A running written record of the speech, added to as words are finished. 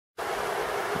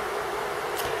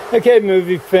Okay,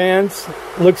 movie fans,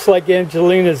 looks like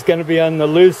Angelina's going to be on the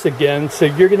loose again, so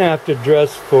you're going to have to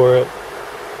dress for it.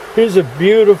 Here's a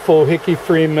beautiful Hickey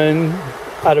Freeman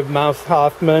out of Mouse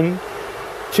Hoffman,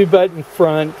 2-button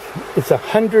front. It's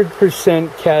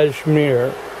 100%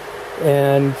 cashmere,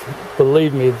 and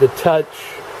believe me, the touch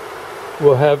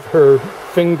will have her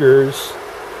fingers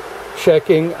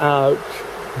checking out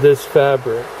this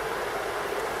fabric.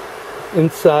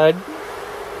 Inside,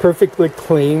 perfectly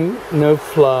clean, no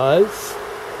flaws.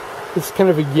 It's kind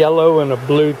of a yellow and a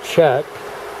blue check.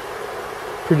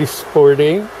 Pretty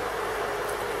sporty.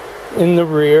 In the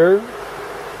rear,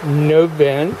 no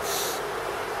vents.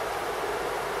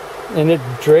 And it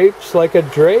drapes like a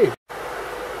drape.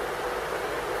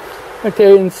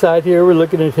 Okay, inside here we're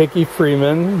looking at Hickey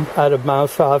Freeman out of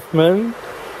Mouse Hoffman.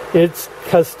 It's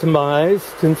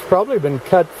customized and it's probably been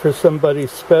cut for somebody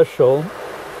special.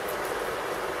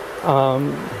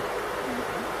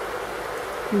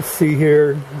 You see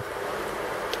here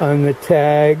on the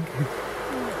tag,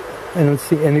 I don't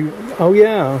see any, oh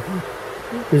yeah,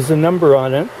 there's a number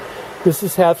on it. This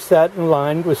is half satin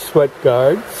lined with sweat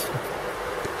guards.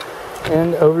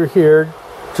 And over here,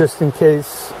 just in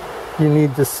case you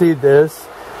need to see this,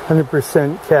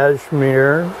 100%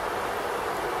 cashmere.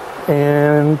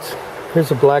 And here's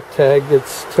a black tag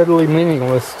that's totally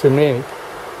meaningless to me.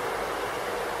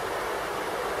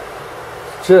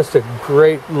 Just a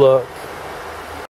great look.